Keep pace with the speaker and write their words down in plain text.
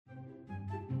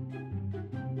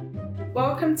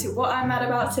Welcome to What I'm Mad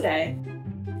About Today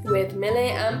with Millie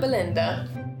and Belinda.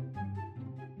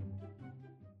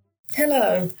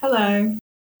 Hello. Hello.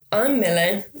 I'm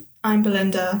Millie. I'm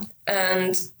Belinda.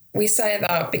 And we say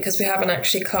that because we haven't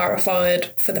actually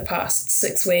clarified for the past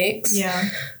 6 weeks. Yeah.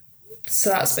 So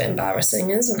that's a bit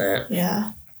embarrassing, isn't it?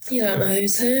 Yeah. You don't know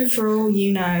who's who. For all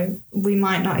you know, we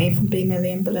might not even be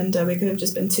Millie and Belinda. We could have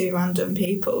just been two random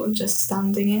people just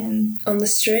standing in. On the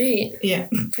street. Yeah.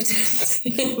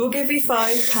 Pretending. We'll give you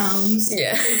 £5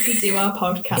 Yeah. if you do our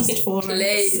podcast for us.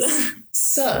 Please.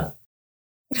 So,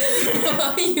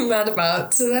 what are you mad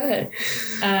about today?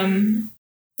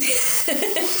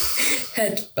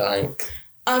 Head blank.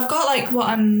 I've got what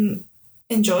I'm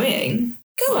enjoying.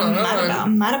 Go on.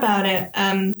 I'm mad about it.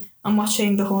 I'm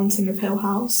watching The Haunting of Hill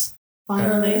House,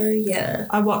 finally. Oh, yeah.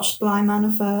 I watched Bly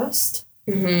Manor first.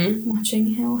 Mm-hmm.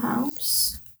 Watching Hill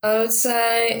House. I would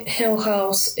say Hill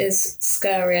House is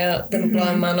scarier than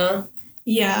Bly Manor.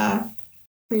 Yeah.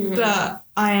 Mm-hmm. But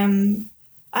I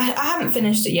haven't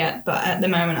finished it yet, but at the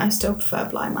moment I still prefer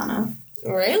Bly Manor.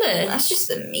 Really? That's just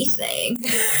the me thing.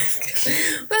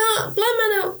 Well,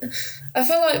 Bly Manor, I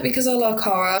feel like because I like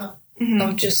horror,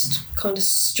 I've just kind of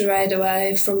strayed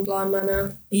away from Bly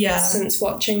Manor since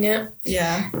watching it.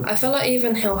 Yeah. I feel like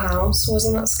even Hill House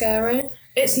wasn't that scary.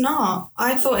 It's not.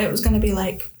 I thought it was going to be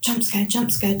jump scare, jump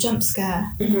scare, jump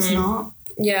scare. It's not.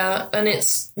 Yeah, and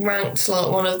it's ranked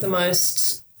one of the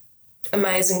most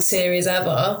amazing series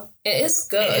ever. It is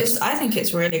good. It is, I think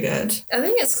it's really good. I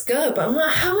think it's good, but I'm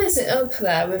like, how is it up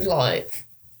there with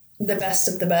the best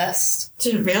of the best?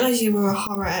 Didn't realise you were a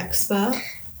horror expert.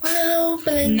 Well,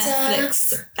 Belinda.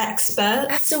 Netflix expert.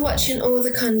 After watching all the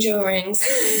Conjurings.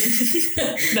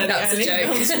 That's a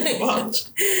joke.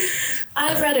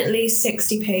 I've read at least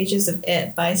 60 pages of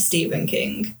It by Stephen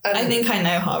King. I think I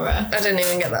know horror. I didn't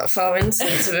even get that far into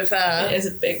it, to be fair. It is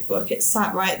a big book. It's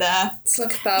sat right there. It's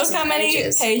 1,000 Look how many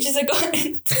pages I got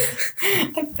in.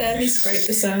 I barely scraped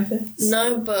the surface.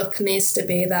 No book needs to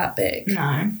be that big.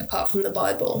 No. Apart from the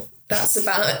Bible. That's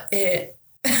about it.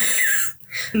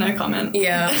 No comment.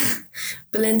 Yeah.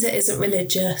 Belinda isn't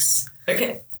religious.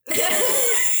 Okay.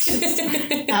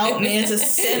 Help me as a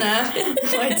sinner.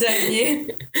 Why don't you?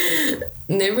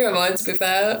 Neither am I, to be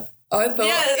fair. I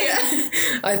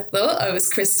thought I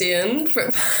was Christian for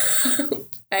about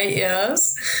 8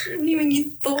 years. What do you mean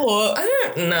you thought? I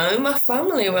don't know. My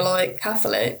family were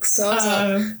Catholics, so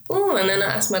I was and then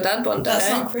I asked my dad one day. That's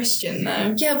not Christian,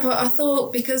 though. Yeah, but I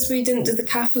thought because we didn't do the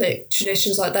Catholic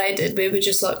traditions like they did, we were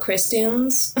just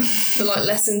Christians, the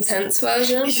less intense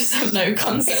version. You just have no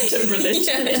concept of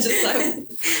religion. Yeah. It's just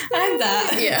I'm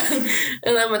that. Yeah.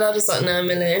 And then my dad was like, no,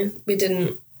 Millie, we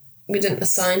didn't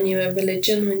assign you a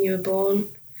religion when you were born.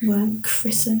 Weren't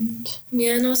christened.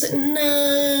 Yeah, and I was like,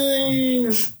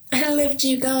 no, I loved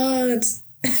you, God.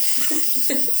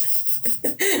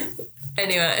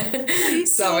 Anyway,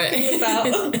 sorry.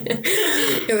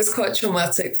 It was quite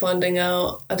traumatic finding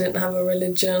out I didn't have a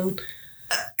religion.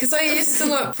 Because I used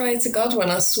to pray to God when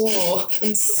I swore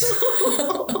and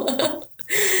stuff.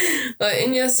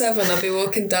 In year 7, I'd be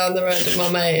walking down the road with my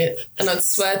mate and I'd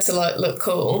swear to look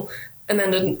cool. And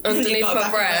then underneath my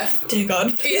breath... Dear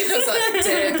God. Yeah, I was like,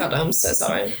 dear God, I'm so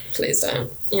sorry. Please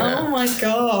don't. Oh my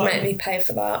God. Make me pay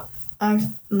for that.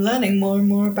 I'm learning more and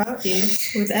more about you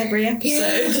with every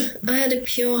episode. Yeah, I had a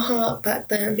pure heart back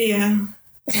then. Yeah.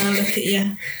 Now look at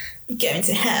you. You're going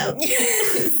to hell.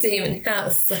 See you in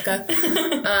hell, sucker.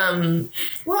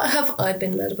 What have I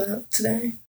been mad about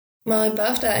today? My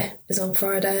birthday is on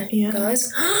Friday,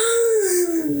 guys.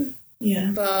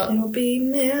 Yeah. But it'll be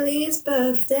Millie's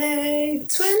birthday.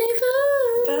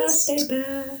 21st. Birthday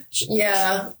bash.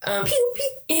 Yeah. Pew,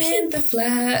 pew, in the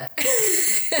flat.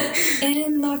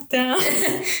 In lockdown.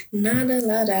 Not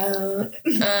allowed out.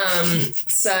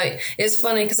 So it's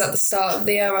funny because at the start of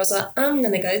the year I was like, I'm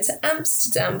going to go to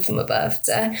Amsterdam for my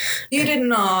birthday. You did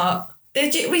not.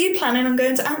 Did you? Were you planning on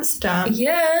going to Amsterdam?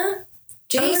 Yeah.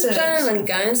 Jesus. I was planning on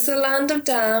going to the land of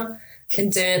Dam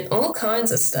and doing all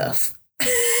kinds of stuff.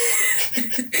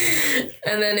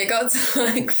 And then it got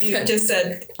to you just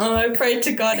said, oh, I prayed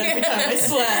to God every time, I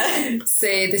swear.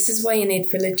 See, this is why you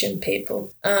need religion,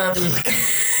 people. Now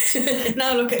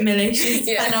look at Millie. She's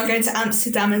planning on going to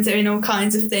Amsterdam and doing all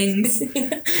kinds of things.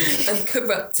 And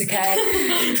corrupt,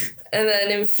 okay? And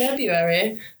then in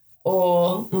February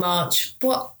or March,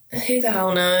 who the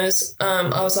hell knows?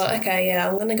 I was like, okay, yeah,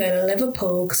 I'm going to go to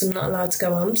Liverpool because I'm not allowed to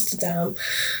go Amsterdam.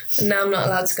 And now I'm not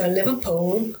allowed to go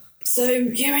Liverpool. So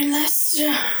you're in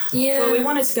Leicester. Yeah. Well, we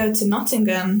wanted to go to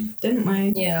Nottingham, didn't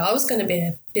we? Yeah, I was going to be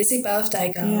a busy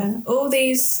birthday girl. Yeah. All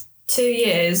these 2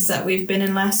 years that we've been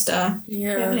in Leicester, we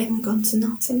haven't even gone to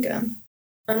Nottingham.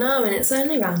 I know, and it's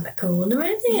only round the corner,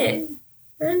 isn't it?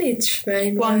 Only a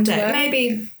train. One day. away.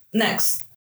 Maybe next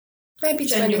Maybe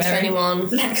January.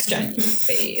 2021. Next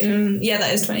January. Yeah,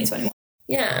 that is 2021.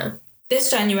 Yeah. This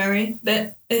January,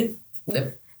 the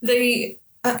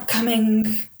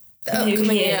upcoming New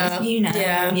Year, you know.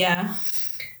 Yeah.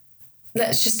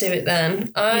 Let's just do it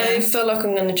then. I feel like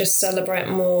I'm going to just celebrate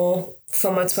more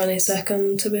for my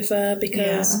 22nd, to be fair,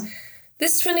 because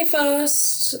this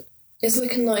 21st is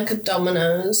looking like a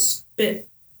Domino's.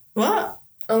 What?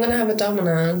 I'm going to have a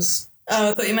Domino's.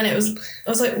 Oh, I thought you meant it was... I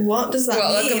was like, what does that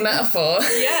mean? Like a metaphor.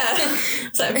 Yeah. I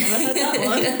was like, I've never heard that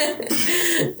one.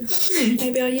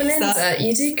 Maybe I'll use Belinda, that.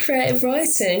 you do creative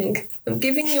writing. I'm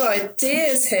giving you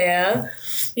ideas here.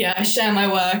 Yeah, I share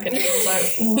my work and everyone's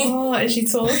like, what is she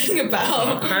talking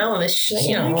about? How is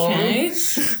she? Okay.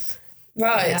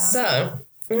 Right, so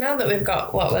now that we've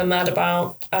got what we're mad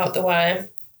about out the way...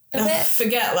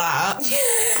 forget that.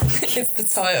 It's the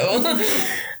title.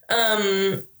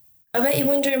 I bet you're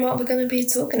wondering what we're going to be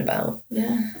talking about.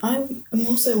 Yeah, I'm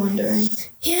also wondering.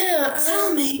 Yeah.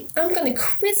 Tell me. I'm going to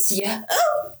quiz you.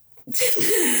 Oh!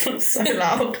 So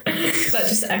loud. That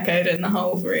just echoed in the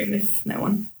whole room if no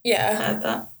one heard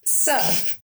that. So,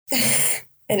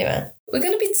 anyway, we're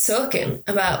going to be talking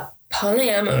about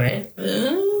polyamory.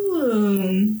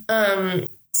 Ooh.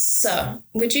 So,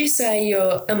 would you say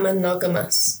you're a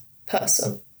monogamous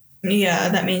person? Yeah,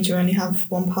 that means you only have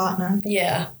one partner.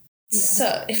 Yeah.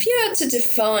 So, if you had to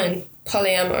define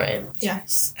polyamory,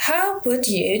 yes, how would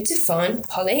you define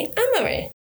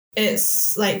polyamory?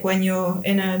 It's like when you're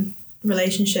in a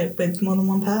relationship with more than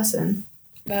one person.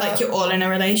 Like you're all in a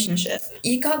relationship.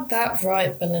 You got that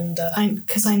right, Belinda.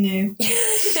 Because I knew.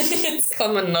 It's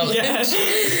common knowledge. Yeah.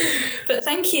 But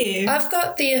thank you. I've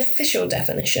got the official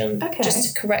definition,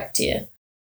 just to correct you.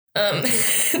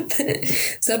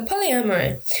 So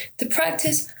polyamory, the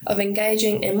practice of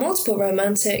engaging in multiple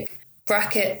romantic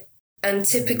and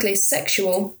typically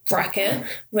sexual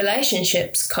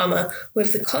relationships,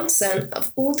 with the consent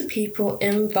of all the people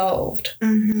involved.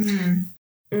 Mm-hmm.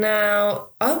 Now,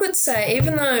 I would say,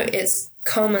 even though it's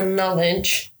common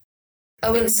knowledge,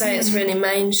 I wouldn't say it's really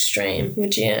mainstream,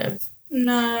 would you?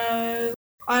 No,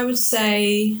 I would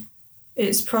say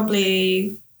it's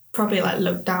probably like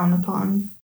looked down upon.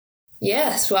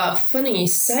 Yes, well, funny you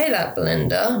say that,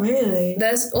 Belinda. Really?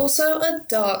 There's also a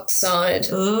dark side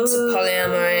to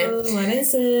polyamory. What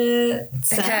is it?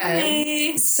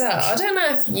 Okay, so I don't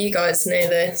know if you guys knew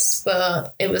this,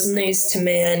 but it was news to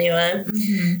me anyway.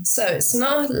 Mm-hmm. So it's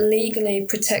not a legally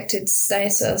protected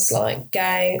status like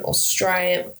gay or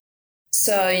straight.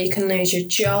 So you can lose your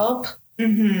job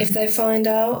if they find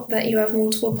out that you have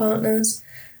multiple partners.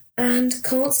 And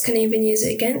courts can even use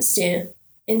it against you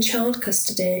in child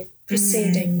custody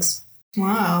proceedings.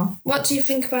 Wow. What do you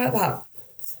think about that?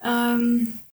 I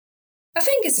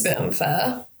think it's a bit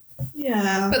unfair.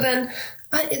 Yeah. But then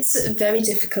it's very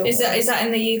difficult. Is that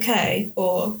in the UK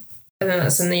or? I think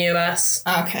that's in the US.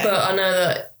 Okay. But I know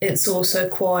that it's also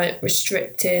quite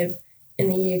restrictive in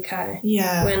the UK.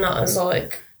 Yeah. We're not as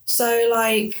like... So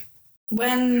like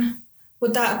when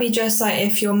would that be just like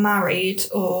if you're married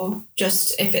or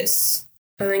just if it's...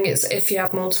 I think it's if you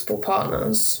have multiple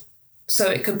partners. So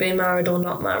it could be married or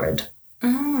not married.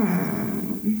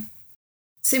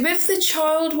 See, with the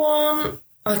child one,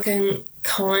 I can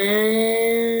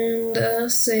kind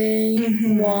of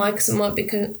see why, because it might be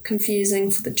confusing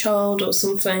for the child or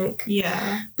something.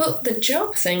 Yeah. But the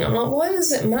job thing, I'm like, why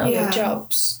does it matter with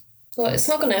jobs? Like, it's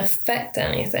not going to affect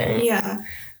anything. Yeah.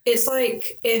 It's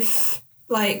like if,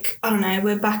 like, I don't know,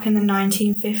 we're back in the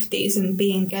 1950s and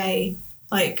being gay,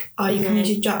 like, you can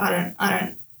lose your job. I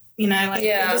don't, you know, like,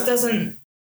 it just doesn't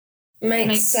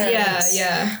make sense.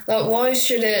 Yeah. Like, why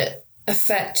should it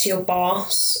affect your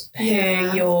boss who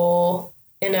you're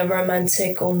in a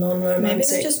romantic or non-romantic? Maybe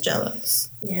they're just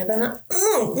jealous. Yeah, they're not.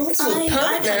 Multiple partners.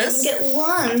 I can't even get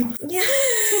one. Yeah,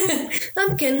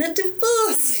 I'm getting a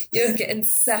divorce. You're getting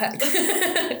sacked.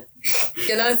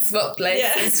 Can I swap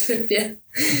places with you?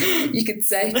 You could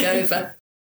take over.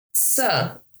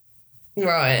 So,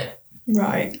 right.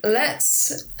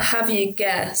 Let's have you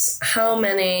guess how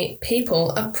many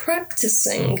people are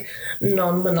practicing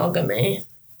non-monogamy.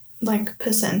 Like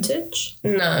percentage?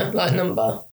 No, like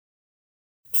number.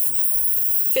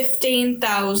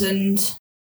 15,000.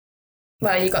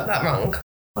 Well, you got that wrong.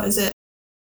 What is it?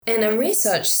 In a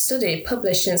research study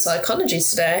published in Psychology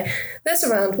Today, there's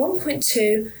around 1.2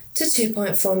 to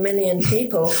 2.4 million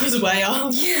people. That was way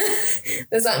off. Yeah,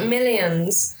 there's like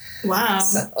millions. Wow.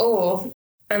 So,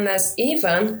 and there's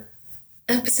even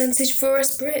a percentage for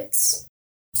us Brits.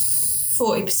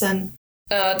 40%.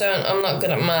 I'm not good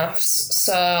at maths,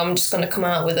 so I'm just going to come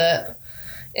out with it.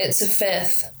 It's a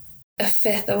fifth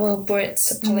of all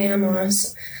Brits are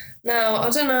polyamorous. Now, I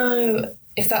don't know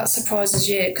if that surprises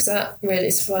you, because that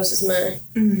really surprises me.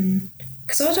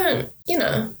 Because I don't,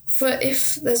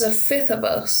 if there's a fifth of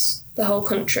us, the whole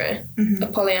country, are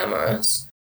polyamorous,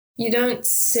 you don't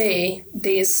see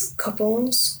these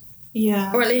couples.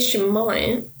 Yeah. Or at least you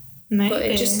might. Maybe. But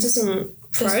it just doesn't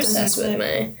process with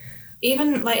me.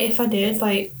 Even, like, if I did,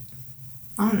 like,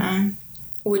 I don't know.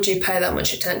 Would you pay that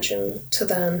much attention to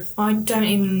them? I don't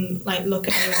even, like, look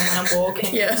at anyone when I'm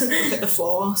walking. Yeah. I just look at the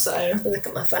floor, so. I look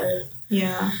at my phone.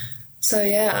 Yeah. So,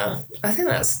 yeah, I think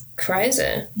that's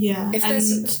crazy. Yeah.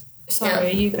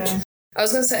 Sorry, you go. I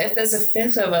was going to say, if there's a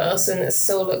fifth of us and it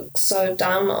still looks so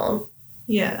down on,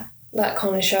 yeah, that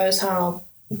kind of shows how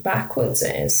backwards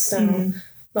it is still.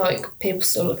 Like, people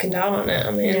still looking down on it,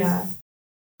 I mean. Yeah.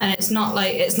 And it's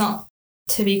not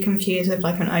to be confused with,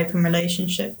 like, an open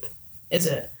relationship, is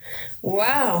it?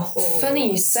 Wow.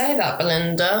 Funny you say that,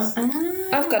 Belinda.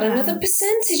 I've got another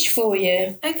percentage for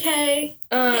you. Okay.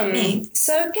 Hit me.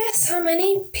 So guess how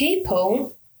many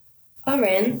people are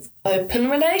in open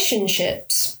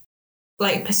relationships?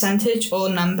 Like percentage or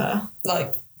number?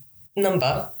 Like,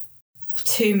 number.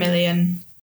 2 million.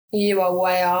 You are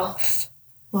way off.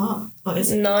 What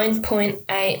is it?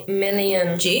 9.8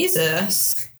 million.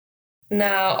 Jesus.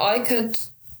 Now, I could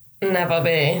never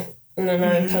be in an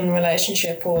open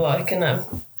relationship or like in a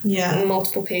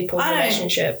multiple people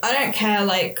relationship. I don't care,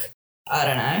 like, I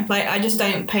don't know. Like, I just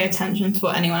don't pay attention to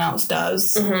what anyone else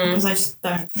does because I just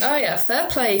don't. Oh, yeah, fair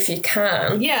play if you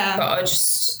can. Yeah.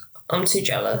 But I'm too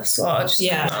jealous. So I just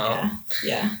Yeah.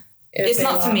 It's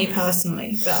not for me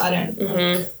personally, but I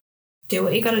don't do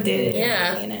what you gotta do.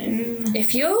 Yeah.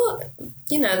 If you're,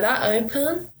 that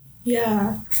open.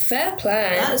 Yeah. Fair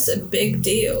play. That's a big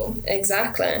deal.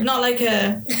 Exactly. Not like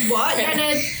a, what?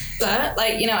 But,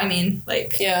 like, you know what I mean?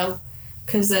 Like, yeah.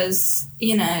 Because there's,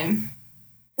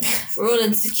 we're all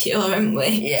insecure, aren't we?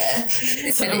 Yeah.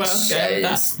 So and it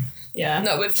shows. Yeah.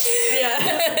 Not with Yeah.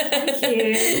 Thank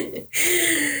you.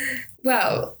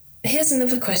 Well, here's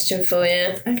another question for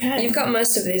you. Okay. You've got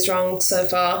most of these wrong so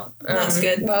far. That's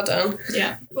good. Well done.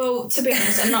 Yeah. Well, to be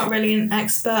honest, I'm not really an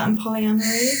expert on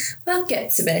polyamory. Well,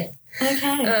 get to be.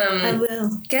 Okay. I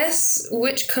will. Guess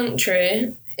which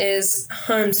country is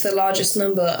home to the largest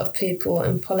number of people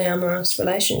in polyamorous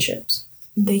relationships?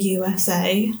 The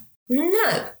USA.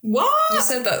 No. What? You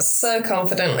said that so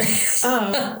confidently.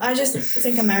 Oh, I just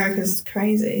think America's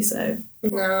crazy, so.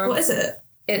 No. What is it?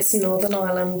 It's Northern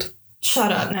Ireland.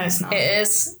 Shut up. No, it's not. It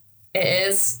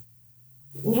is.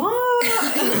 What?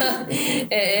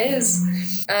 It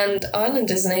is. And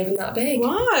Ireland isn't even that big.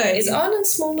 Why? Is Ireland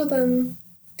smaller than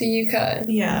the UK?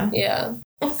 Yeah. Yeah.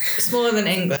 Smaller than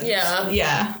England. Yeah.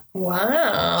 Yeah.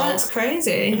 Wow. That's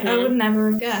crazy. I would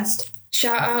never have guessed.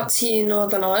 Shout out to you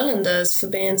Northern Irelanders for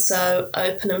being so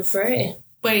open and free.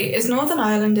 Wait, is Northern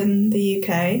Ireland in the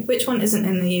UK? Which one isn't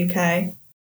in the UK?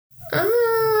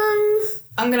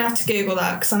 I'm going to have to Google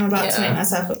that because I'm about to make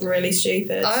myself look really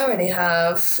stupid. I already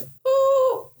have.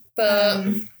 Ooh. But,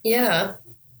 yeah.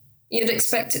 You'd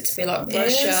expect it to be like Russia. It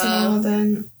is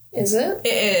Northern. Is it?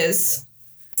 It is.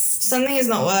 Something is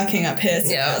not working up here,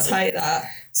 I'll tell you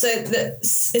that. So,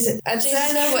 is it... I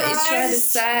don't know what you're trying to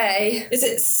say. Is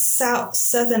it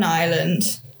Southern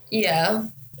Ireland? Yeah.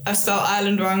 I've spelled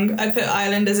Ireland wrong. I put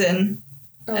Ireland as in...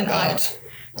 Oh, God.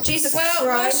 Jesus Christ. Well,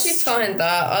 whilst you find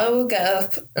that, I will get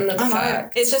up another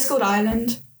fact. It's just called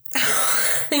Ireland.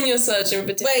 And you're searching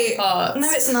for different parts. No,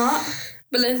 it's not.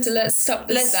 Belinda, let's stop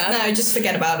this now. No, just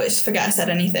forget about it. Just forget I said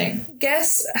anything.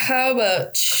 Guess how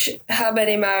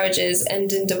many marriages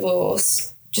end in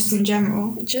divorce? Just in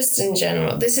general? Just in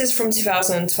general. This is from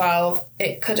 2012.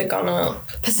 It could have gone up.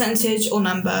 Percentage or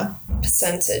number?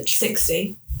 Percentage.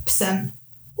 60%.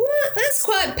 What? That's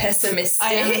quite pessimistic.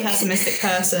 I am a pessimistic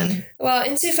person. Well,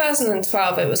 in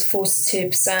 2012, it was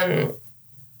 42%.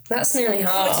 That's nearly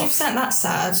half. 42%, that's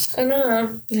sad. I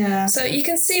know. Yeah. So you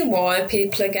can see why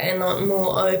people are getting like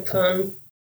more open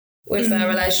with their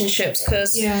relationships,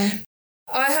 because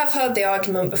I have heard the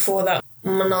argument before that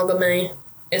monogamy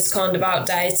is kind of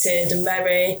outdated and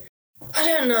very, I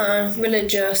don't know,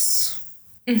 religious.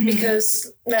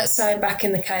 Because let's say back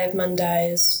in the caveman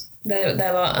days, they're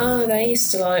like, oh, they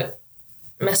used to like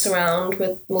mess around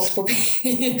with multiple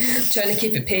people. Trying to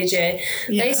keep it PG.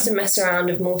 They used to mess around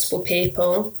with multiple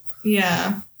people.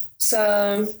 Yeah.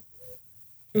 So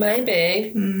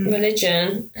maybe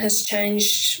religion has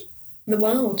changed the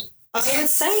world. I would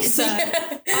say so.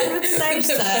 I would say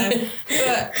so.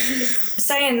 But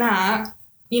saying that,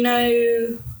 you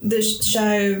know the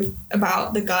show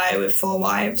about the guy with 4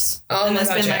 wives? Oh, and there's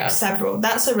my God, been like several.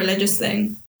 That's a religious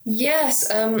thing. Yes,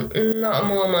 not a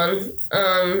Mormon.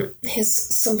 He's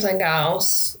something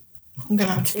else. I'm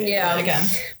gonna have to do that again.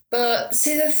 But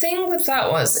see, the thing with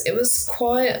that was, it was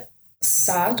quite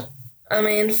sad. I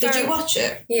mean, did you watch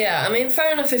it? Yeah, I mean,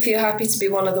 fair enough if you're happy to be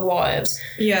one of the wives.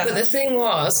 Yeah. But the thing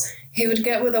was, he would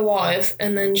get with a wife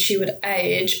and then she would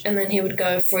age and then he would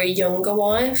go for a younger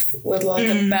wife with like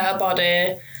a better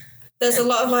body. There's a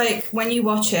lot of like, when you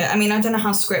watch it, I mean, I don't know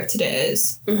how scripted it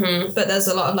is, but there's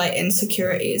a lot of like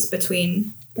insecurities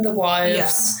between the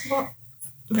wives. Yeah. What?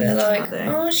 They're like,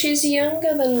 oh, she's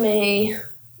younger than me.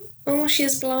 Oh,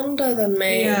 she's blonder than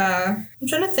me. Yeah. I'm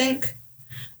trying to think.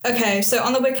 Okay, so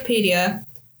on the Wikipedia,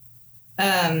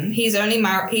 he's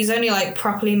only like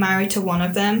properly married to one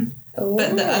of them. Ooh.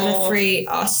 But the other three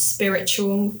are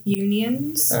spiritual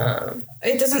unions.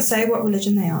 It doesn't say what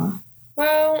religion they are.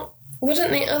 Well,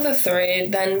 wouldn't the other three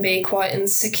then be quite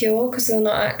insecure because they're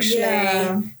not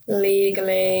actually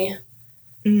legally...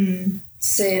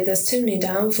 See, there's too many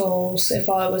downfalls if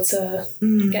I were to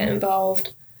get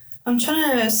involved. I'm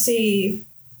trying to see...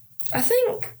 I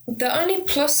think the only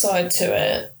plus side to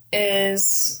it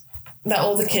is that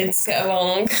all the kids get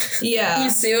along. Yeah. You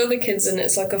see all the kids and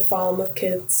it's like a farm of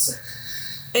kids.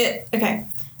 Okay.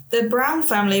 The Brown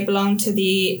family belonged to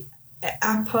the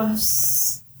Apostolic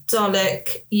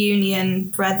Union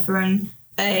Brethren,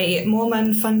 a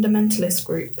Mormon fundamentalist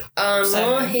group.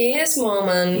 He is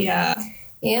Mormon. Yeah.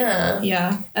 Yeah.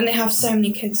 Yeah. And they have so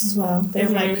many kids as well. They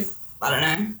have like, I don't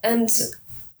know. And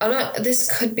I know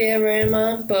this could be a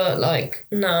rumour, but like,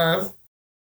 no.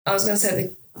 I was going to say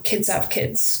the kids have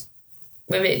kids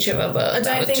with each other, but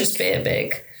that would just be a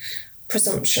big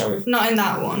presumption. Not in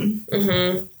that one.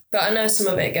 But I know some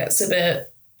of it gets a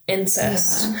bit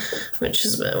incest, which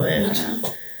is a bit weird. Yeah.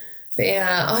 But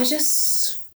yeah, I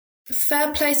just...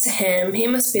 Fair play to him. He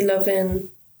must be loving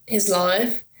his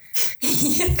life.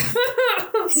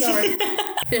 Sorry.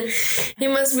 He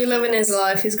must be loving his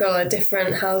life. He's got like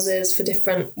different houses for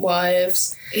different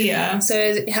wives. Yeah.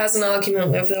 So he has an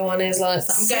argument with the one who's like,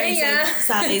 I'm going to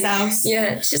Sally's house.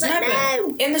 Yeah. She's like,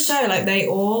 no. In the show, like they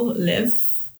all live.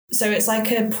 So it's like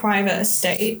a private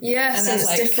estate. Yeah, and so it's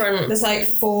like, different. There's like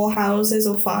 4 houses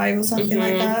or 5 or something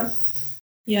like that.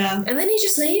 Yeah. And then he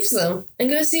just leaves them and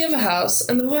goes to the other house.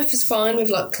 And the wife is fine with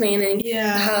like cleaning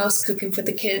the house, cooking for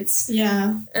the kids.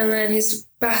 Yeah. And then he's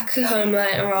back at home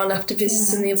later on after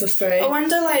visiting the other 3. I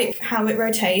wonder like how it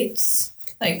rotates.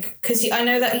 Like, because I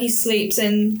know that he sleeps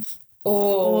in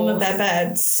all of their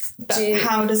beds. But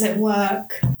how does it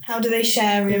work? How do they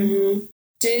share him?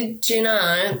 Do you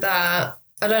know that...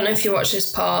 I don't know if you watch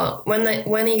this part.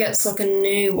 When he gets like a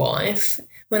new wife,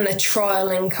 when they're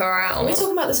trialling her out. Are we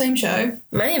talking about the same show?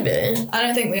 Maybe. I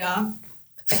don't think we are.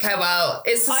 Okay, well,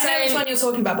 it's the same. I know which one you're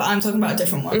talking about, but I'm talking about a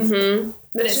different one.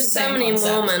 There's just so many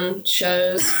Mormon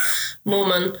shows.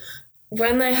 Mormon.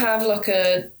 When they have like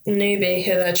a newbie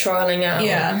who they're trialling out,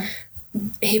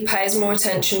 he pays more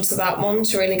attention to that one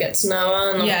to really get to know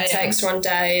her and takes her on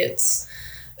dates.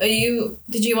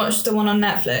 Did you watch the one on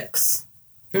Netflix?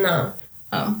 No.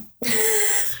 Oh.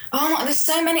 There's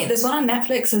so many. There's one on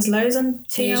Netflix. There's loads on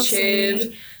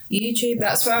TLC. YouTube.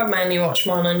 That's where I mainly watch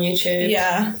mine on YouTube.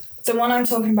 Yeah. The one I'm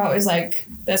talking about is like,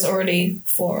 there's already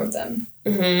 4 of them.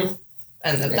 And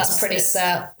that's pretty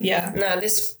set. Yeah. No,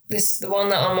 the one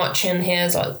that I'm watching here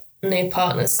is like new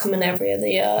partners coming every other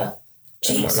year.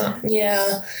 Jesus.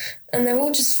 Yeah. And they're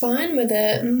all just fine with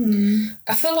it.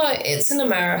 I feel like it's in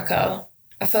America.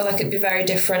 I feel like it'd be very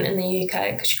different in the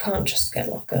UK because you can't just get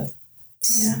like a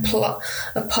plot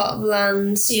of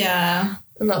land. Yeah.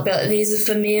 And not be like, these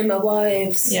are for me and my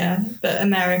wives. Yeah. But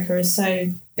America is so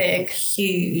big.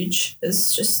 Huge.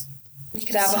 It's just... You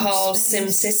could have a whole Sim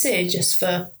City just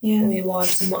for all your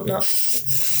wives and whatnot.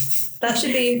 That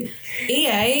should be...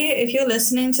 EA, if you're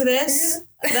listening to this,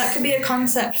 that could be a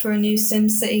concept for a new Sim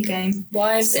City game.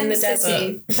 Wives Sim in the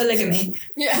City. desert. Polygamy.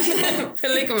 Yeah.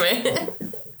 Polygamy.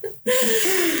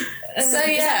 So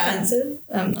is that offensive?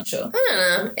 I'm not sure. I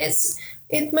don't know.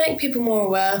 It'd make people more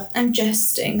aware. I'm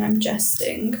jesting.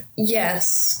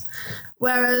 Yes.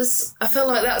 Whereas I feel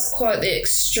like that's quite the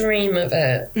extreme of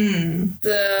it.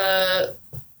 The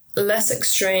less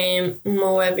extreme,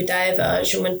 more everyday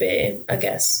version would be, I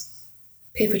guess,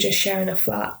 people just sharing a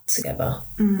flat together.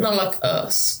 Not like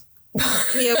us.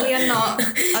 Yeah, we are not.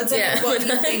 I don't know what you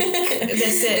think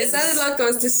this is. It sounded like I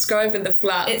was describing the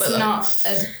flat. It's but not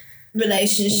a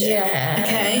relationship. Yeah.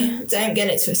 Okay? Don't get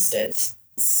it twisted.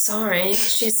 Sorry,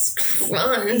 she's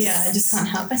Christ. Yeah, I just can't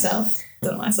help myself.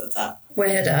 Don't know why I said that.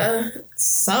 Weirdo.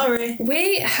 Sorry.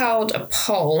 We held a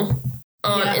poll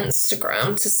on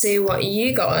Instagram to see what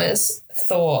you guys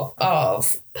thought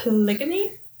of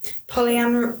polygamy,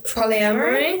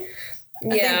 polyamory. I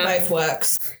think both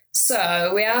works.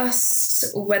 So we asked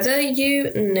whether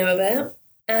you knew of it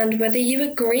and whether you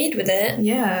agreed with it.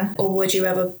 Yeah. Or would you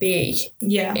ever be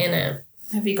in it?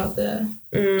 Have you got the...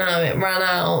 No, it ran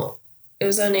out. It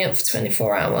was only up for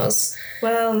 24 hours.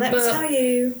 Well, let me tell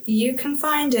you, you can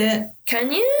find it.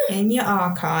 Can you? In your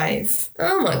archive.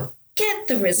 Oh my, get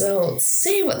the results.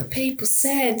 See what the people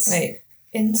said. Wait,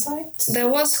 insights? There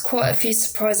was quite a few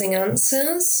surprising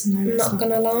answers, not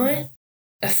gonna lie.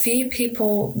 A few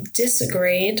people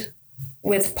disagreed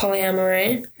with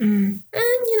polyamory. And,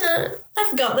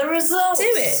 I've got the results. Do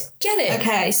it. Get it.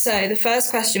 Okay, so the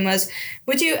first question was,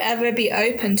 would you ever be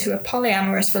open to a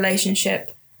polyamorous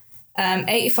relationship?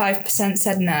 85%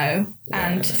 said no,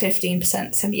 and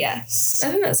 15% said yes.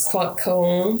 I think that's quite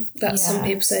cool that some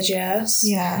people said yes.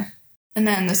 Yeah. And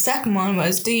then the second one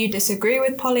was, do you disagree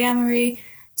with polyamory?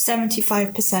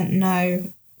 75%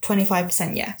 no,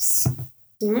 25% yes.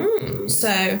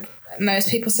 So most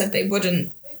people said they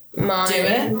wouldn't do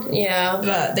it. Yeah.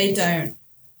 But they don't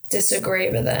disagree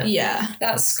with it. Yeah.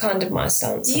 That's kind of my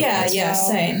stance. Yeah,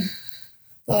 same.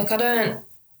 Like, I don't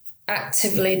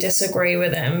actively disagree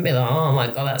with it and be like, oh my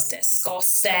God, that's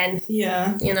disgusting.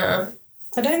 Yeah.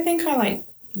 I don't think I,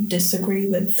 disagree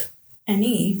with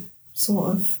any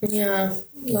sort of... Yeah.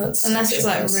 Unless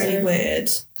it's, really weird.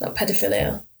 Like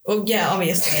pedophilia. Well, yeah,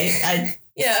 obviously.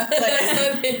 Yeah,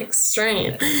 that's the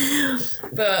extreme.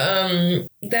 But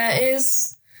there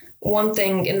is one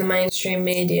thing in the mainstream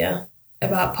media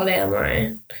about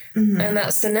polyamory, and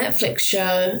that's the Netflix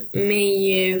show Me,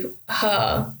 You,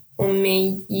 Her, or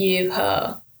Me, You,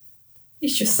 Her. You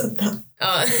just said that.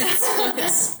 Oh,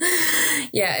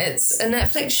 yeah, it's a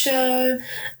Netflix show,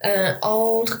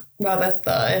 old, rather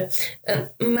though, a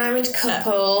married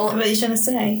couple. What are you trying to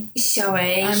say?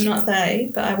 Showing. I'm not there,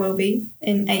 but I will be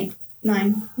in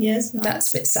 8-9 years. No.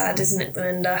 That's a bit sad, isn't it,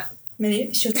 Belinda? Millie,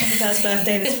 it's your 21st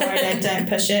birthday this Friday. Don't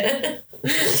push it.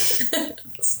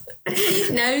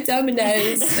 No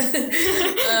dominoes.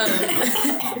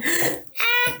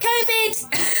 COVID.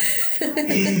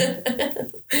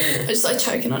 I just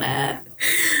choking on air.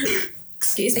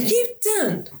 Excuse me. You've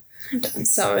done. I'm done.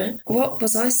 Sorry. What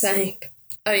was I saying?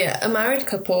 Oh yeah, a married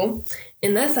couple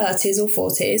in their 30s or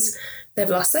 40s. They've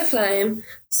lost their flame.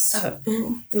 So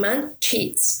the man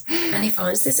cheats and he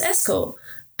finds this escort.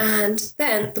 And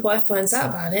then the wife finds out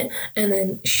about it. And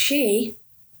then she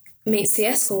meets the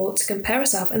escort to compare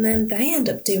herself. And then they end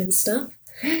up doing stuff.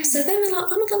 So then they're like,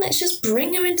 oh my God, let's just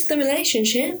bring her into the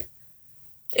relationship.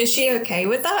 Is she okay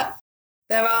with that?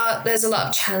 There's a lot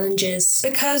of challenges.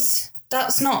 Because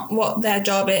that's not what their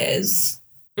job is.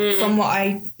 From what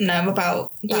I know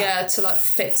about that. Yeah, to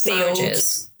fix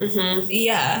marriages.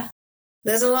 Yeah.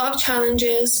 There's a lot of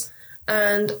challenges,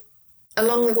 and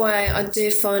along the way I do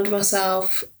find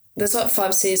myself, there's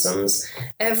 5 seasons.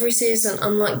 Every season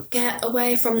I'm like, get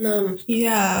away from them.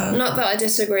 Yeah. Not that I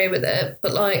disagree with it,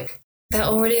 but they're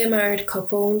already a married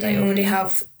couple. They already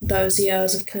have those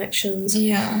years of connections.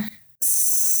 Yeah.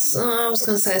 So I was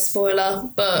going to say a spoiler,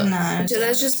 but no,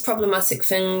 there's just problematic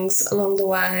things along the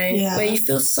way where you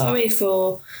feel sorry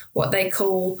for what they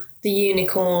call the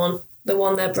unicorn, the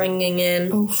one they're bringing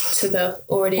in to the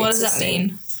already What existing. Does that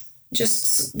mean?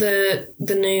 Just the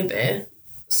newbie.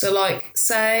 So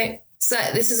say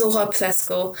this is all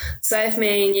hypothetical. Say if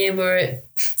me and you were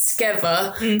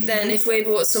together, then if we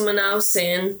brought someone else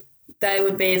in, they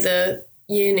would be the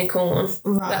unicorn.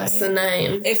 Right. That's the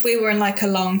name. If we were in a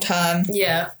long term.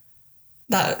 Yeah.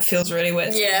 That feels really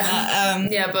weird. Yeah.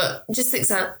 Yeah, but just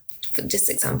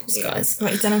examples, guys.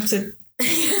 Right, you don't have to.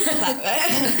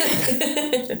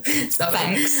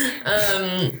 Thanks.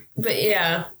 But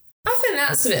yeah, I think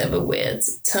that's a bit of a weird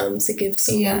term to give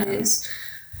someone who's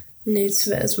new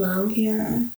to it as well.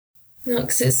 Yeah. No,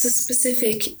 because it's a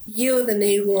specific, you're the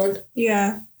new one.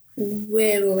 Yeah.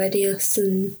 We're already us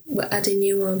and we're adding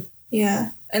you on.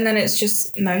 Yeah. And then it's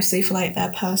just mostly for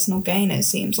their personal gain, it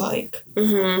seems like.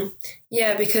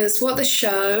 Yeah, because what the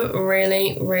show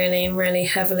really, really, really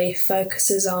heavily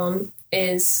focuses on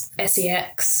is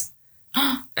sex.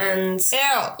 And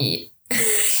Ew.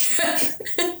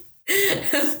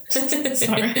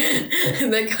 Sorry.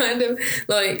 They kind of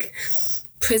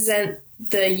present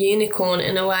the unicorn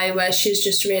in a way where she's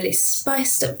just really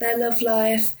spiced up their love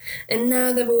life, and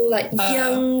now they're all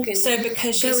young. And so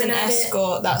because she's an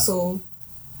escort, that's all.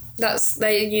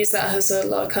 They use that as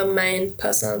her main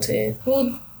personality.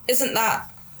 Well, isn't that?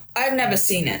 I've never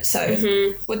seen it,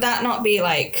 so would that not be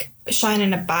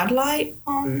shining a bad light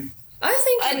on? I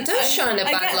think it does shine a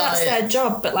bad light. I get that's their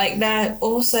job, but they're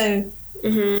also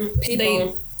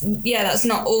people. That's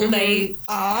not all they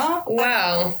are.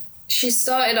 Wow. She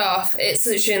started off, it's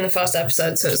literally in the first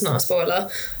episode, so it's not a spoiler,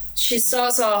 she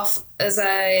starts off as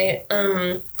a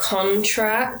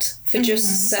contract for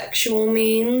just sexual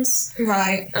means.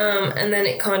 Right. And then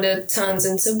it kind of turns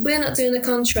into, we're not doing a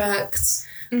contract.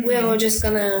 We're all just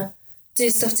going to do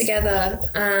stuff together.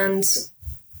 And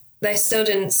they still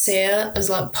didn't see it as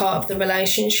like part of the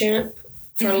relationship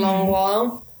for a long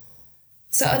while.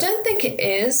 So I don't think it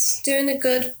is doing a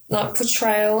good like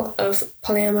portrayal of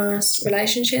polyamorous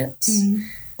relationships.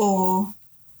 Or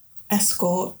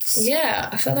escorts. Yeah,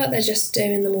 I feel like they're just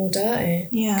doing them all dirty.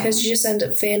 Yeah. Because you just end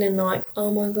up feeling like,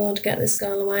 oh my God, get this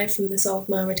girl away from this old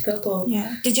married couple.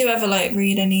 Yeah. Did you ever like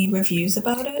read any reviews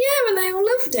about it? Yeah, and they all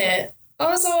loved it. I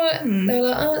was like, they were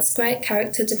like, oh, it's great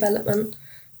character development.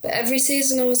 But every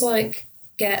season I was like,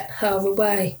 get her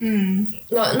away.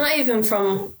 Like, not even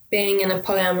from being in a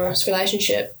polyamorous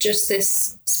relationship, just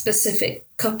this specific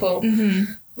couple. I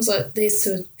was like, these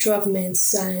two are driving me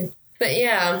insane. But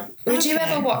yeah, would you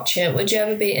ever watch it? Would you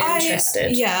ever be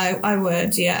interested? I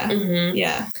would, yeah.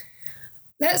 Yeah.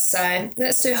 Let's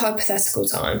do hypothetical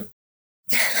time.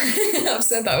 I've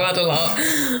said that word a lot.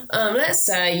 Let's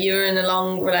say you were in a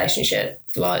long relationship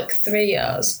for like 3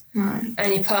 years. Right.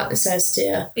 And your partner says to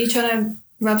you... Are you trying to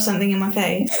rub something in my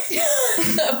face?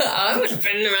 I would have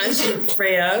been in a relationship for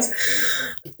 3 years.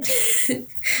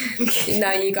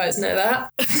 Now you guys know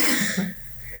that.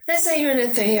 Let's say you're in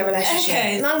a 3-year relationship.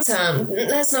 Okay. Long term.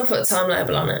 Let's not put a time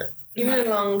label on it. You're in a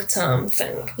long-term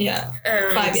thing. Yeah.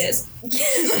 And 5 years.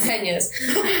 10 years.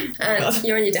 And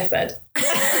you're on your deathbed.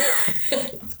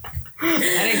 I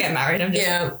didn't get married, I'm just...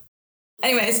 Yeah.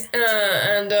 Anyways.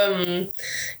 And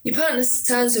your partner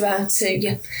turns around to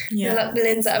you. They're like,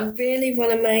 Belinda, I really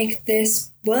want to make this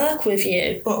work with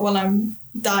you. But while I'm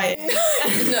dying.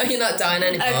 No, you're not dying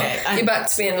anymore. Okay. You're back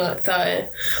to being like 30.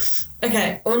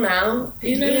 Okay. Or now.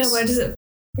 Who knows? Yeah,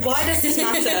 why does this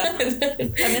matter?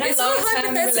 I'm in a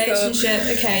long-term relationship.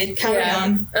 Okay, carry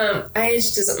on.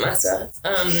 Age doesn't matter.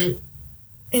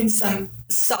 In some...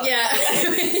 Yeah.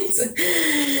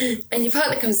 And your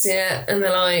partner comes here and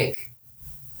they're like,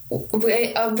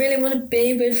 I really want to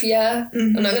be with you.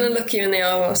 I'm not going to look you in the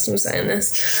eye whilst I'm saying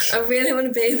this. I really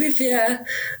want to be with you.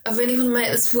 I really want to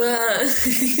make this work.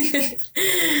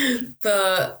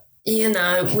 But... you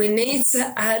know, we need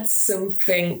to add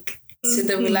something to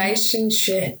the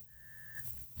relationship.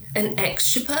 An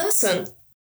extra person.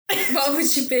 What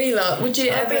would you be like? Would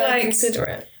you ever consider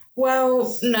it?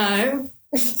 Well, no.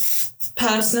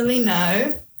 Personally,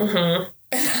 no.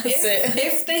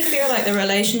 If they feel like the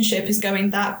relationship is going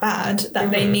that bad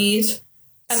that they need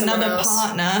another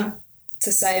partner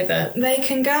to save it, they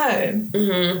can go.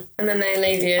 And then they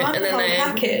leave you. I'm and the then whole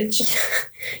package.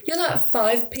 You're like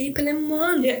 5 people in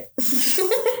one. Yeah.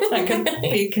 That could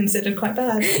be considered quite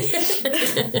bad.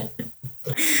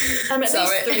 I'm at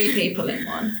least 3 people in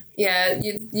one. Yeah,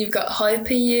 you've got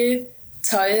hyper you,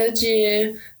 tired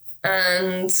you,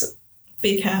 and...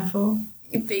 Be careful.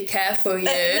 Be careful you.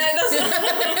 No, that's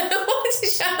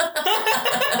not...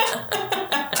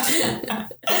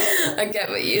 I get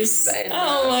what you're saying.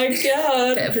 Oh my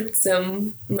God. Bit of a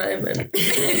dumb moment.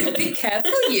 Be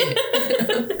careful you.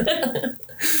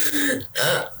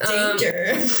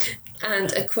 Danger.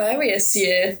 And Aquarius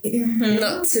you.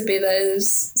 Not to be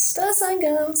those star sign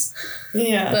girls.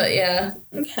 Yeah. But yeah.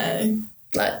 Okay.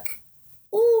 Like,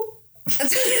 ooh. I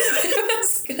don't know where I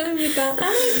was going with that.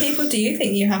 How many people do you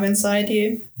think you have inside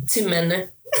you? Too many.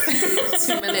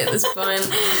 Too many at this point.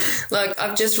 Like,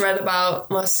 I've just read about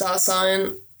my star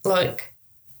sign, like,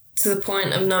 to the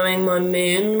point of knowing my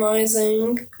moon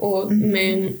rising or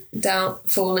moon down,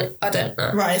 falling. I don't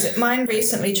know. Rising. Mine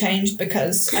recently changed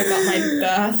because I got my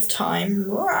birth time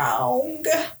wrong.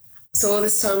 So all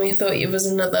this time you thought you was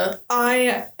another...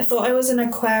 I thought I was an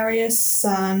Aquarius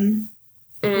sun,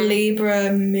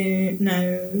 Libra moon,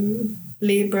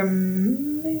 Libra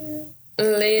moon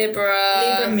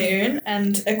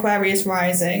and Aquarius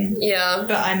rising. Yeah.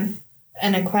 But I'm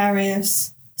an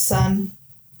Aquarius sun,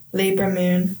 Libra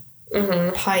moon,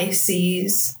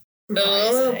 Pisces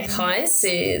Oh, rising.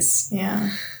 Pisces.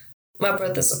 Yeah. My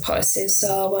brother's a Pisces,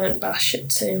 so I won't bash it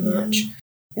too much.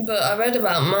 But I read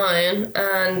about mine,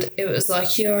 and it was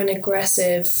like, you're an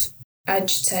aggressive,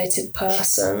 agitated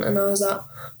person. And I was like,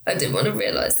 I didn't want to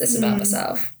realise this about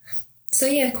myself. So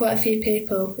yeah, quite a few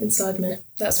people inside me.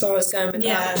 That's where I was going with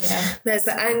that. Yeah. There's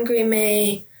the angry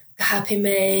me, the happy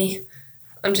me.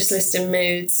 I'm just listing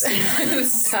moods. The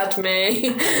sad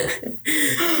me.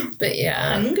 But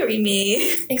yeah. Angry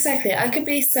me. Exactly. I could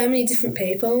be so many different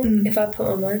people if I put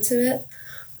my mind to it.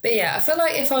 But yeah, I feel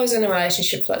like if I was in a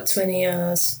relationship for like 20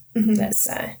 years, let's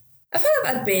say, I feel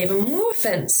like that'd be even more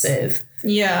offensive.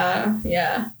 Yeah.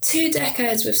 2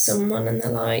 decades with someone and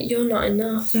they're like, you're not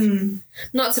enough.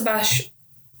 Not to bash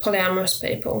polyamorous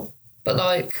people. But,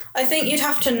 like... I think you'd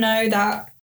have to know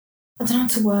that... I don't know how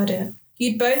to word it.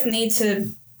 You'd both need to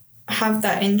have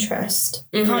that interest.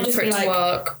 You can't just for be it to like...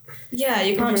 work. Yeah,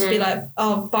 you can't just be like,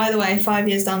 oh, by the way, 5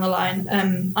 years down the line,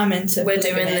 I'm into We're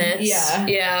polygamy. doing this. Yeah.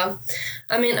 Yeah.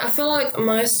 I mean, I feel like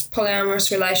most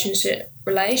polyamorous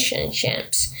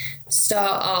relationships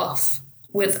start off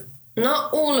with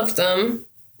not all of them,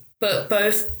 but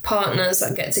both partners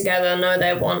that get together know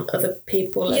they want other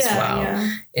people as well.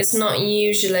 Yeah. It's not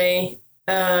usually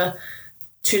a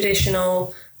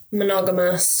traditional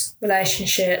monogamous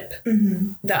relationship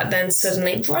that then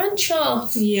suddenly branch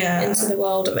off into the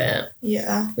world of it.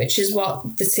 Yeah. Which is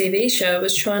what the TV show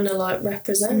was trying to, like,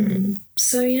 represent.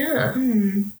 So, yeah.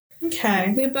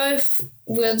 Okay. We both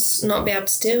would not be able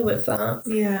to deal with that.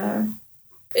 Yeah.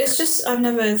 It's just, I've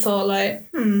never thought, like,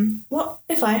 what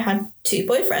if I had 2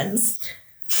 boyfriends?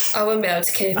 I wouldn't be able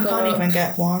to keep up. I can't even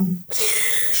get one.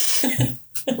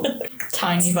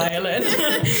 Tiny violin.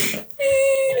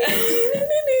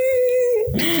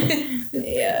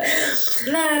 Yeah.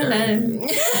 No.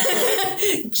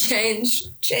 Change.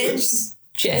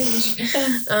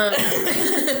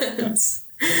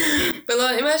 But,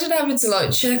 like, imagine having to,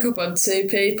 like, check up on 2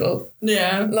 people.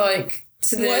 Yeah. Like...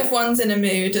 What if one's in a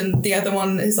mood and the other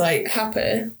one is, like...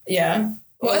 Happy? Yeah.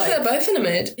 What if they're both in a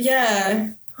mood? Yeah.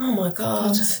 Oh, my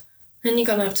God. Then you're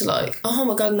going to have to, like... Oh,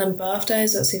 my God, and then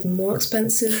birthdays, that's even more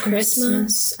expensive.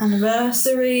 Christmas.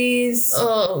 Anniversaries.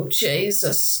 Oh,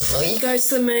 Jesus. Well, you go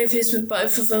to the movies with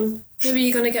both of them. Who are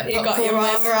you going to get popcorn with? You got your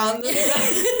arm around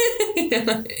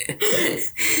them.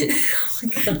 Oh, my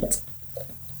God.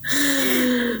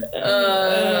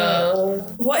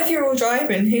 What if you're all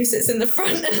driving? Who sits in the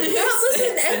front? That was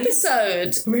an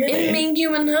episode. Really? In Me,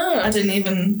 You and Her. I didn't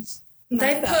even.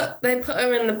 They put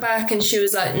her in the back, and she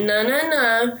was like,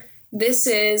 "No. This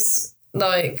is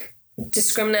like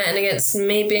discriminating against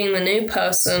me being the new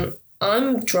person.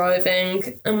 I'm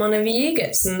driving, and one of you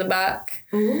gets in the back."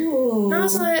 Ooh. And I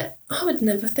was like, I would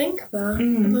never think of that.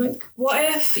 Like, what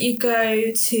if you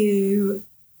go to,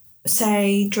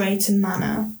 say, Drayton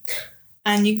Manor,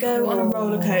 and you go on a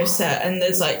roller coaster and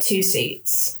there's like 2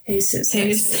 seats? Who sits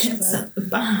next at the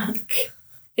back?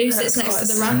 Who sits next to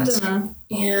the randomer?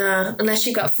 Yeah, unless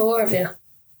you've got 4 of you.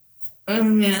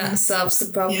 Yeah. That solves the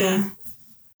problem. Yeah.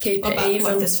 Keep it even.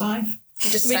 What if there's 5?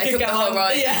 Just take up the whole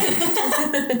ride. Yeah.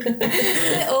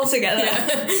 All together.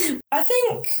 Yeah. I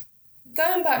think,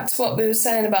 going back to what we were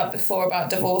saying about before about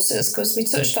divorces, because we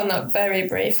touched on that very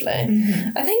briefly,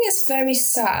 I think it's very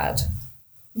sad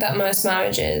that most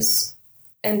marriages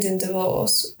end in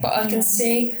divorce, but I can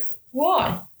see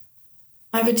why.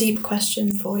 I have a deep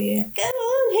question for you. Go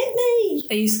on, hit me.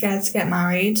 Are you scared to get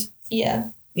married?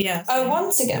 Yeah. Yeah. I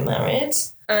want to get married,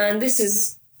 and this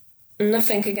is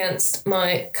nothing against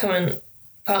my current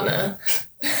partner.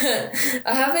 I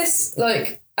have this,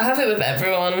 like, I have it with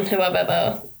everyone who I've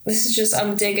ever... This is just,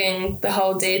 I'm digging the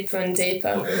hole deeper and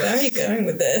deeper. Where are you going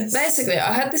with this? Basically,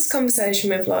 I had this conversation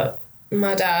with, like,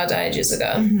 my dad ages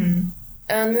ago.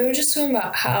 And we were just talking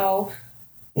about how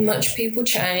much people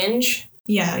change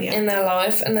in their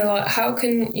life. And they're like, how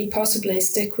can you possibly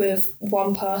stick with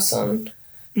one person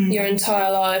your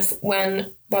entire life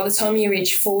when by the time you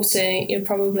reach 40, you're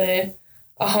probably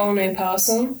a whole new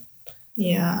person?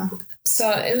 Yeah. So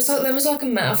it was like, there was like a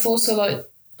metaphor. So, like,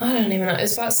 I don't even know.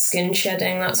 It's about skin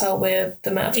shedding. That's how weird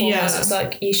the metaphor was. It's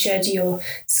like you shed your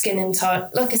skin entire,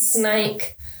 like a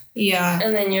snake. Yeah.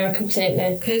 And then you're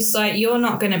completely... Because, like, you're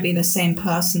not going to be the same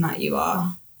person that you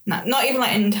are. Not even,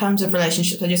 like, in terms of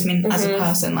relationships. I just mean as a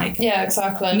person. Like, yeah,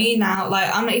 exactly. Me now,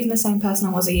 like, I'm not even the same person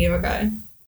I was a year ago.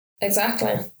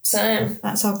 Exactly. Same.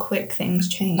 That's how quick things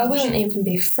change. I wouldn't even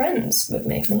be friends with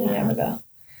me from a year ago.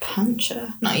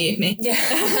 Puncher. Not you, me. Yeah,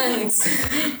 thanks.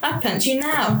 I'd punch you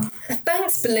now.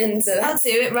 Thanks, Belinda. I'll do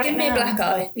it right now. Give me a black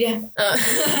eye. Yeah.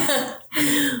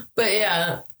 But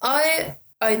yeah,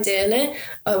 ideally,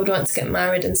 I would want to get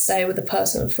married and stay with the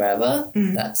person forever.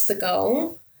 That's the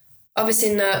goal.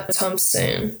 Obviously, no time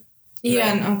soon.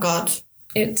 Yeah, oh God.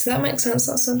 Does that make sense,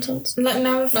 that sentence? Like,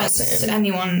 no offense to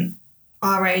anyone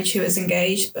our age who is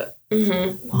engaged, but...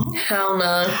 What? Hell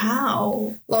no.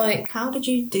 How? Like... How did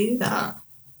you do that?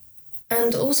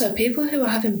 And also, people who are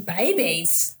having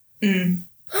babies. I'm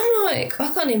like,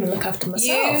 I can't even look after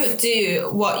myself. You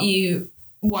do what you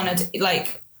want to do.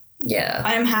 Like, yeah.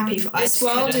 I am happy for... This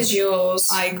world is yours.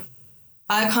 I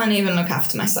can't even look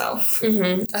after myself.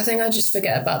 I think I just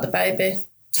forget about the baby,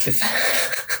 to be fair.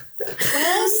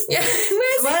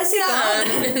 Where's he gone?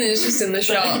 And it's just in the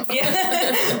shop.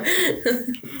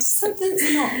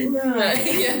 Something's not right.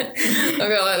 Yeah. I've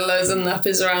got like loads of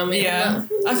nappies around me. Yeah.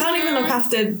 I can't even look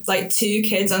after like 2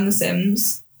 kids on The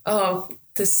Sims. Oh,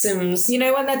 The Sims. You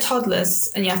know when they're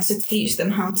toddlers and you have to teach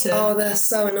them how to... Oh, they're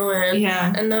so annoying.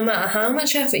 Yeah. And no matter how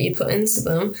much effort you put into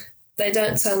them, they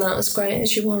don't turn out as great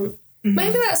as you want. Mm-hmm.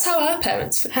 Maybe that's how our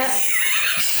parents feel.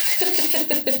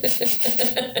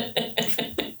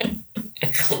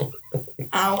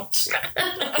 Ouch.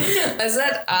 I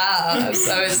said,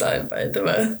 so it's like both of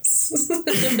us.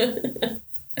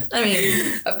 I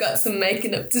mean... I've got some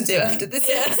making up to do after this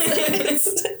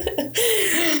episode.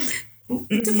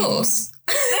 Divorce.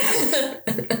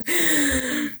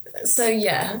 So,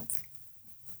 yeah.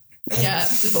 Yeah,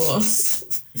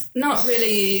 divorce. Not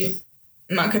really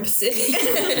my cup of tea.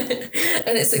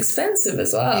 And it's expensive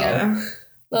as well. Yeah.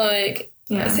 Like,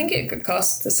 I think it could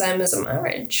cost the same as a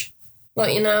marriage.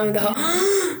 Like, you know, the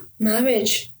whole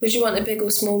marriage. Would you want a big or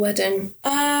small wedding?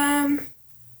 I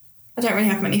don't really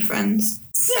have many friends.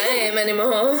 Same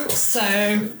anymore. So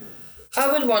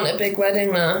I would want a big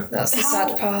wedding though. That's the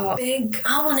sad part. Big.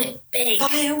 I want it big.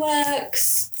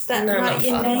 Fireworks. That write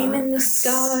your name in the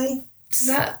sky. Is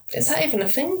that even a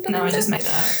thing? No, I just made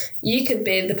that up. You could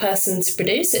be the person to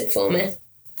produce it for me.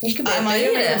 You could be a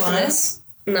millionaire for this.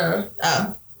 No.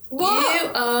 Oh. What?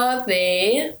 You are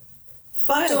the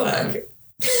firework.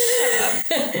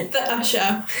 The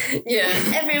usher. Yeah.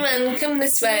 Everyone, come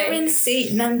this way. You're in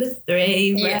seat number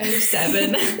 3, row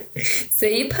 7. So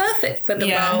you're perfect for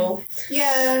the role.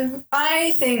 Yeah.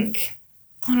 I think,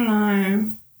 I don't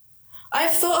know.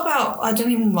 I've thought about, I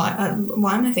don't even why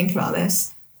am I thinking about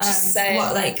this? Just say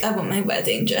what, like, I want my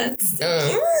wedding dress.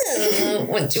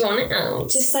 What do you want it out?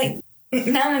 Just like,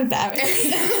 now I'm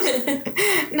embarrassed.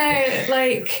 No,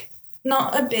 like,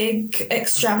 not a big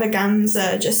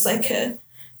extravaganza, just like a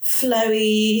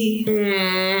flowy,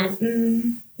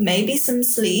 maybe some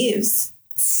sleeves.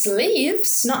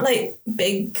 Sleeves? Not like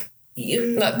big.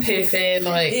 Like poofy,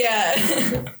 like...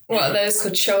 Yeah. What are those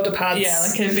called? Shoulder pads? Yeah,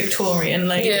 like a Victorian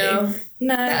lady. Yeah.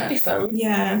 No. That'd be fun.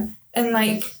 Yeah. And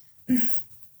like,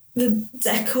 the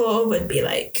decor would be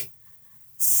like,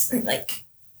 I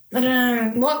don't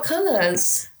know. What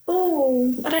colours?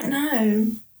 Oh, I don't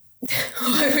know.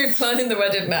 Why are we planning the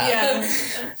wedding now? Yeah.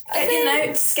 Get your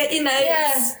notes.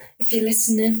 Yeah, if you're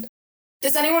listening.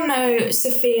 Does anyone know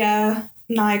Sophia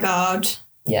Nygaard?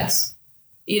 Yes.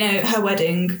 You know, her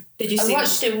wedding. Did you see? I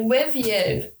watched it with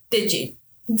you. Did you?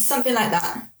 Something like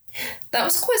that. That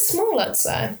was quite small, I'd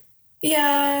say.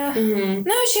 Yeah. Mm-hmm.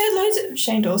 No, she had loads of...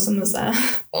 Shane Dawson was there.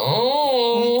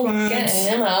 Oh, get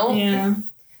him out. Yeah.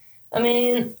 I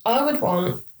mean, I would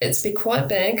want it to be quite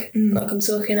big. Like I'm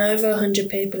talking over 100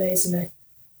 people easily.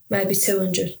 Maybe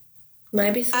 200.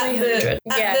 Maybe 300.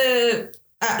 At the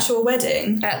actual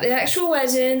wedding? At the actual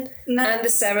wedding and the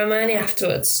ceremony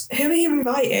afterwards. Who are you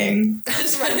inviting?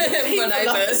 Just random people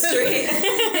off the street.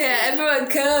 Yeah, everyone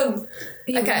come.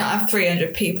 You can't have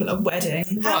 300 people at a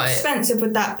wedding. How expensive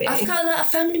would that be? I've got a lot of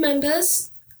family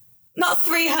members. Not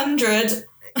 300.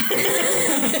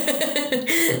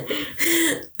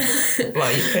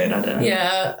 Well, you could, I don't know.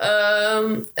 Yeah.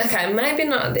 Okay, maybe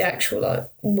not at the actual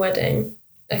wedding.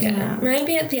 Okay,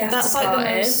 maybe at the after That's party.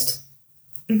 The most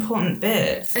important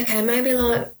bit. Okay, maybe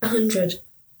 100.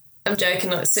 I'm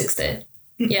joking, 60.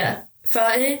 Yeah.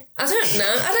 30? I don't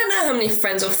know. I don't know how many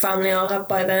friends or family I'll have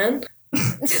by then.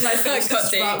 My face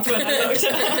got dropped when I looked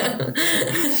at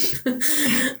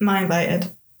it. Am I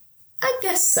invited? I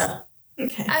guess so.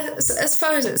 Okay. As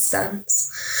far as it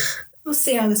stands. We'll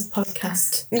see how this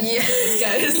podcast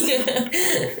goes.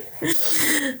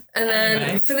 And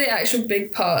then for the actual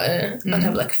big party, I'd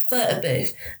have a photo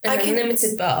booth and a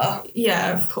limited bar.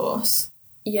 Yeah, of course.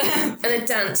 Yeah, and a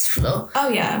dance floor. Oh,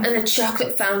 yeah. And a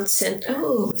chocolate fountain.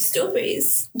 Oh,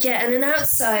 strawberries. Yeah, and an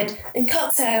outside and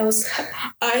cocktails.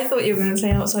 I thought you were going to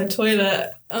say outside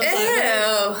toilet.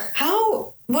 Ew.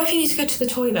 What if you need to go to the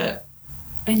toilet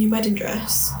in your wedding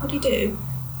dress? What do you do?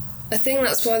 I think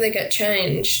that's why they get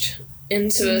changed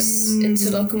into a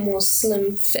more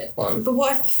slim fit one. But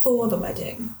what if before the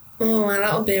wedding? Oh, well,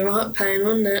 that would be a right pain,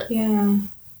 wouldn't it? Yeah.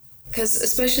 Because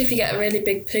especially if you get a really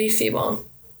big poofy one.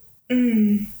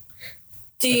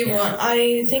 Do you want...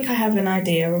 I think I have an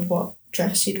idea of what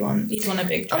dress you'd want. You'd want a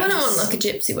big dress. I don't want a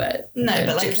gypsy wear. No,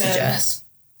 but gypsy dress.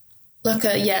 Like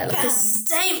a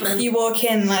statement. You walk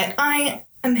in I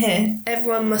am here.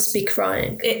 Everyone must be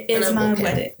crying. It is my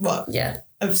wedding. What? Yeah.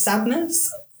 Of sadness?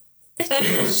 I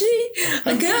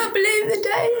can't believe the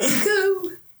day is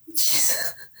come.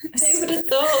 Who would have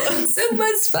thought?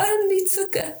 Someone's finally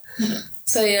took her.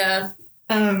 So yeah.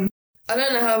 I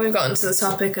don't know how we've gotten to the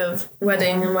topic of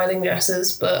wedding and wedding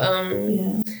dresses, but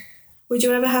yeah. Would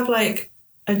you ever have a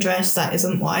dress that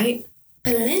isn't white?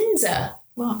 Belinda.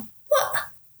 What?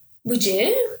 Would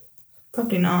you?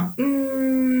 Probably not.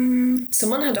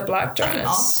 Someone had a black dress. Like an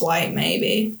off-white,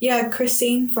 maybe. Yeah,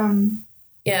 Christine from...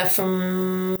 Yeah,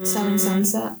 from... Selling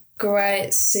Sunset.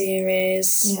 Great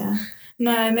series. Yeah.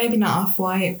 No, maybe not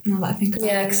off-white, now that I think about it.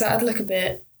 Yeah, because that'd look a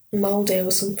bit mouldy or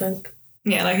something.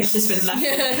 Yeah, like it's just been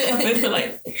left for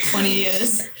like 20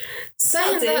 years.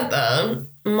 Saying that though,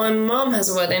 my mum has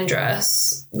a wedding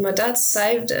dress. My dad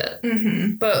saved it.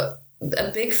 Mm-hmm. But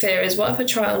a big fear is, what if I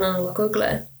try it on and I look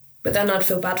ugly? But then I'd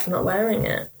feel bad for not wearing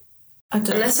it.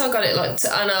 Unless I got it like...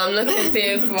 I know, I'm looking for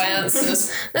you for my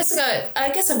answers. Let's go.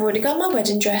 I guess I've already got my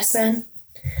wedding dress then.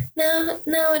 Now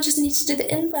I just need to do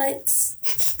the invites.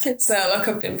 So like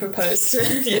I've been proposed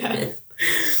to. Yeah.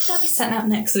 That'll be sent out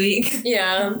next week.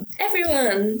 Yeah.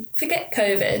 Everyone, forget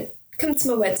COVID. Come to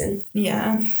my wedding.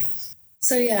 Yeah.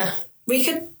 So yeah. We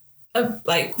could,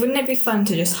 wouldn't it be fun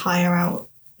to just hire out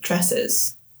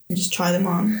dresses and just try them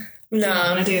on? No.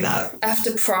 I want to do that.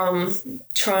 After prom,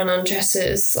 trying on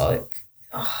dresses, like...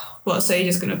 Oh. What, so you're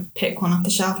just going to pick one off the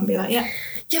shelf and be like, yeah?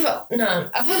 Yeah, but no.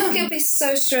 I feel like it'd be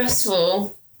so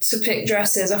stressful to pick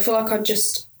dresses. I feel like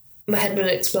my head would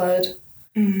explode.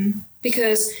 Mm.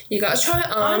 Because you got to try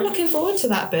it on. I'm looking forward to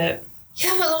that bit.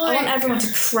 Yeah, but like... I want everyone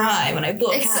to cry when I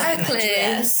book out in that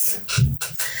dress.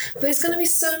 But it's going to be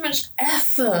so much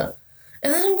effort.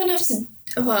 And then I'm going to have to...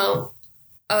 Well,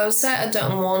 I would say I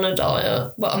don't want to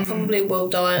diet, but I probably will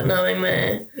diet knowing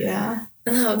me. Yeah.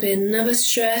 And that would be another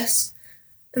stress.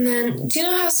 And then, do you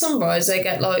know how some brides, they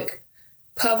get, like,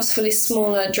 purposefully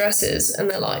smaller dresses and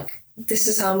they're like, this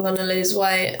is how I'm going to lose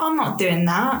weight? I'm not doing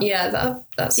that. Yeah,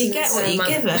 that's... You get what you're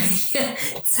given. Yeah.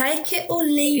 Take it or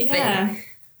leave it.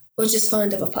 Or just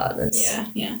find other partners.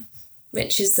 Yeah.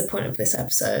 Which is the point of this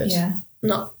episode. Yeah.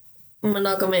 Not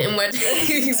monogamy and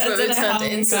weddings, but we turned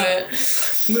it into it.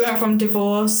 We went from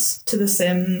divorce to The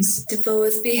Sims.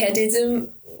 Divorce, beheaded and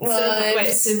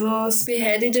thrived. Divorce.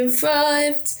 Beheaded and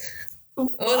thrived.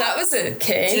 Oh, that was a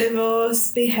key.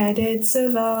 Divorce, beheaded,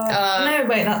 survived. No,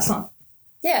 wait, that's not...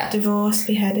 Yeah. Divorce,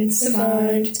 beheaded,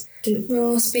 survived.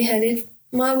 Divorce, beheaded,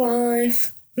 my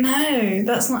wife. No,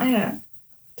 that's not it.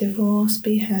 Divorce,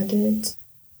 beheaded...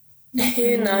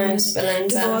 Who knows,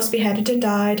 Belinda? Divorce, beheaded and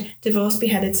died. Divorce,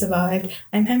 beheaded, survived.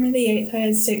 I'm Henry VIII. I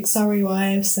had 6 sorry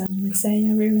wives. Some would say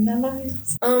I ruined their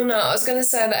lives. Oh no, I was going to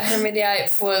say that Henry VIII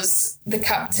was the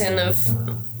captain of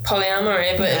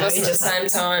polyamory, but it wasn't at the same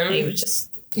time. He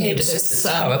was just a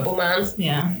horrible man.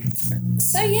 Yeah.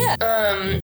 So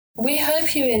yeah, we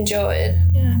hope you enjoyed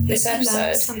this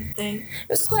episode. Something. It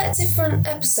was quite a different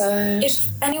episode. If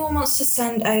anyone wants to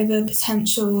send over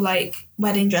potential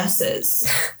wedding dresses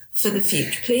for the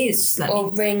future, please let me.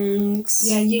 Or rings.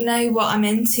 Yeah, you know what I'm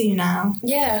into now.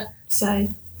 Yeah. So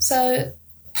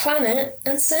plan it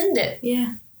and send it.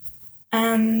 Yeah.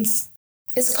 And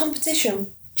it's a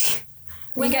competition.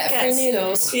 We get free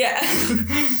noodles. Yeah.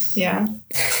 Yeah.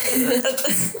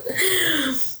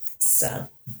 So,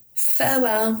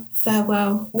 farewell.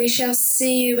 Farewell. We shall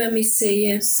see you when we see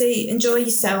you. Enjoy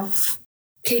yourself.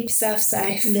 Keep yourself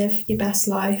safe. Live your best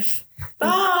life. Bye.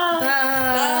 Bye.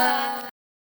 Bye.